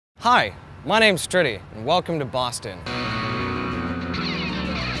Hi, my name's Tritty, and welcome to Boston.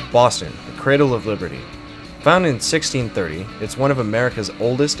 Boston, the cradle of liberty. Founded in 1630, it's one of America's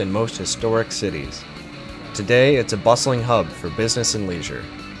oldest and most historic cities. Today, it's a bustling hub for business and leisure.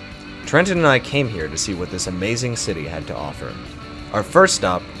 Trenton and I came here to see what this amazing city had to offer. Our first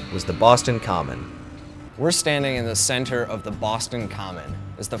stop was the Boston Common. We're standing in the center of the Boston Common.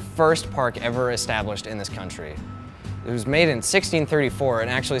 It's the first park ever established in this country. It was made in 1634 and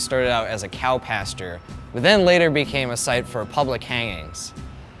actually started out as a cow pasture, but then later became a site for public hangings.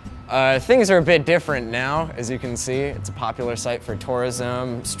 Things are a bit different now, as you can see. It's a popular site for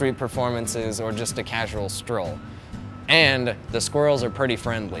tourism, street performances, or just a casual stroll. And the squirrels are pretty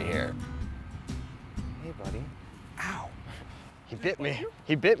friendly here. Hey, buddy. Ow. He bit me.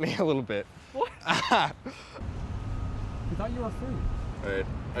 He bit me a little bit. What? I thought you were free. All right,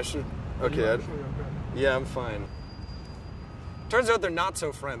 I should, okay, yeah, I'm fine. Turns out they're not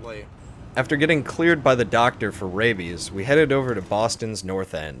so friendly. After getting cleared by the doctor for rabies, we headed over to Boston's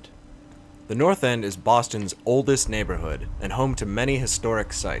North End. The North End is Boston's oldest neighborhood and home to many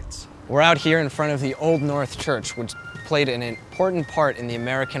historic sites. We're out here in front of the Old North Church, which played an important part in the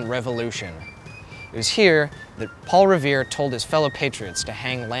American Revolution. It was here that Paul Revere told his fellow patriots to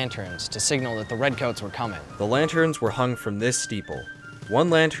hang lanterns to signal that the Redcoats were coming. The lanterns were hung from this steeple. One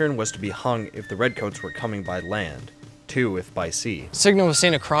lantern was to be hung if the Redcoats were coming by land, two if by sea. Signal was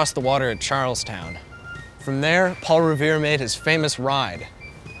seen across the water at Charlestown. From there, Paul Revere made his famous ride.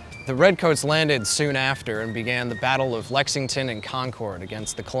 The Redcoats landed soon after and began the Battle of Lexington and Concord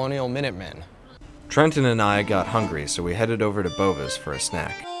against the Colonial Minutemen. Trenton and I got hungry, so we headed over to Bova's for a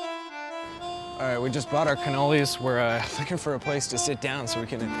snack. All right, we just bought our cannolis. We're looking for a place to sit down so we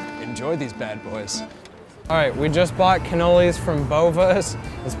can enjoy these bad boys. All right, we just bought cannolis from Bova's.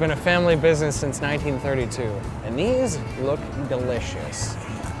 It's been a family business since 1932, and these look delicious.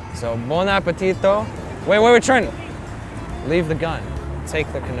 So, bon appetito. Wait, Trent. Leave the gun.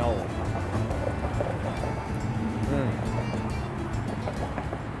 Take the cannoli.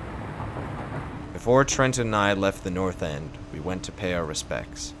 Before Trenton and I left the North End, we went to pay our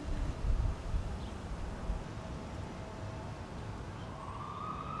respects.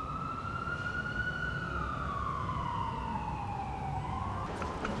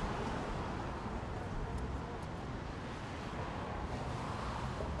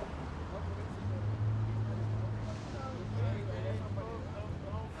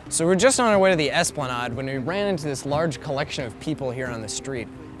 So we're just on our way to the Esplanade when we ran into this large collection of people here on the street.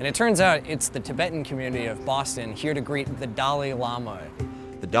 And it turns out it's the Tibetan community of Boston here to greet the Dalai Lama.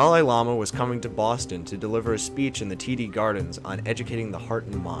 The Dalai Lama was coming to Boston to deliver a speech in the TD Gardens on educating the heart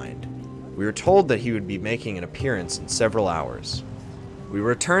and mind. We were told that he would be making an appearance in several hours. We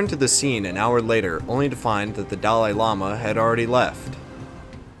returned to the scene an hour later, only to find that the Dalai Lama had already left.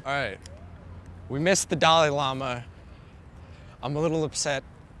 All right, we missed the Dalai Lama. I'm a little upset,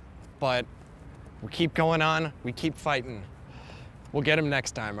 but we keep going on, we keep fighting. We'll get him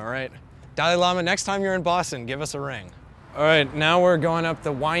next time, all right? Dalai Lama, next time you're in Boston, give us a ring. All right, now we're going up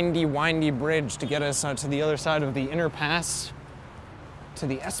the windy bridge to get us to the other side of the inner pass to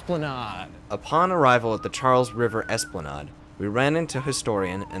the Esplanade. Upon arrival at the Charles River Esplanade, we ran into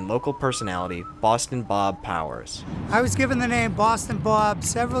historian and local personality Boston Bob Powers. I was given the name Boston Bob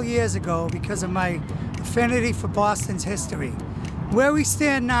several years ago because of my affinity for Boston's history. Where we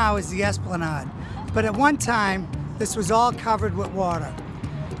stand now is the Esplanade, but at one time, this was all covered with water.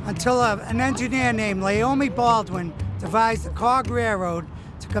 Until an engineer named Laomi Baldwin devised the Cog Railroad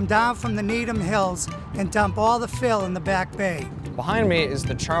to come down from the Needham Hills and dump all the fill in the Back Bay. Behind me is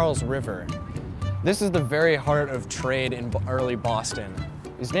the Charles River. This is the very heart of trade in early Boston.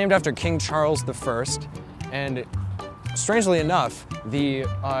 It's named after King Charles I, and strangely enough, the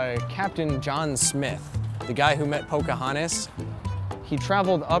Captain John Smith, the guy who met Pocahontas, he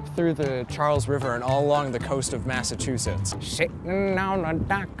traveled up through the Charles River and all along the coast of Massachusetts. Sitting on the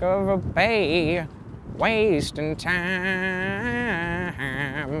dock of a bay, wasting time.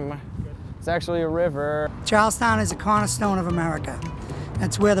 It's actually a river. Charlestown is a cornerstone of America.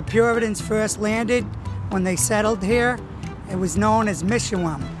 That's where the Puritans first landed when they settled here. It was known as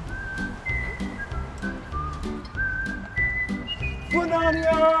Mishuam.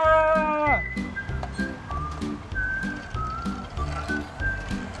 Banania!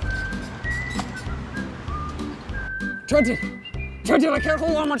 Trenton, I can't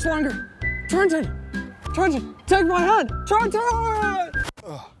hold on much longer. Trenton, take my hand. Trenton!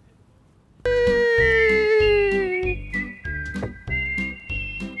 Ugh.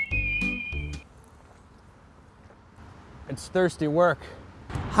 It's thirsty work.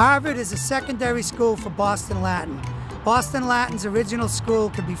 Harvard is a secondary school for Boston Latin. Boston Latin's original school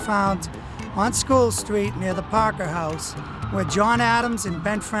can be found on School Street near the Parker House, where John Adams and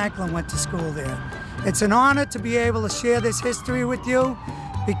Ben Franklin went to school there. It's an honor to be able to share this history with you,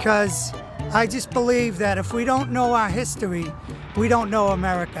 because I just believe that if we don't know our history, we don't know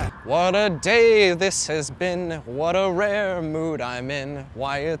America. What a day this has been, what a rare mood I'm in.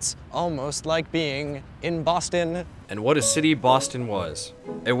 Why, it's almost like being in Boston. And what a city Boston was.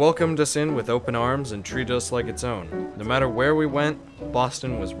 It welcomed us in with open arms and treated us like its own. No matter where we went,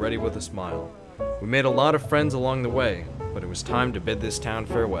 Boston was ready with a smile. We made a lot of friends along the way, but it was time to bid this town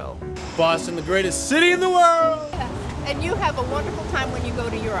farewell. Boston, the greatest city in the world! And you have a wonderful time when you go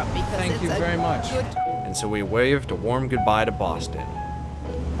to Europe, because Thank you very much. Good And so we waved a warm goodbye to Boston.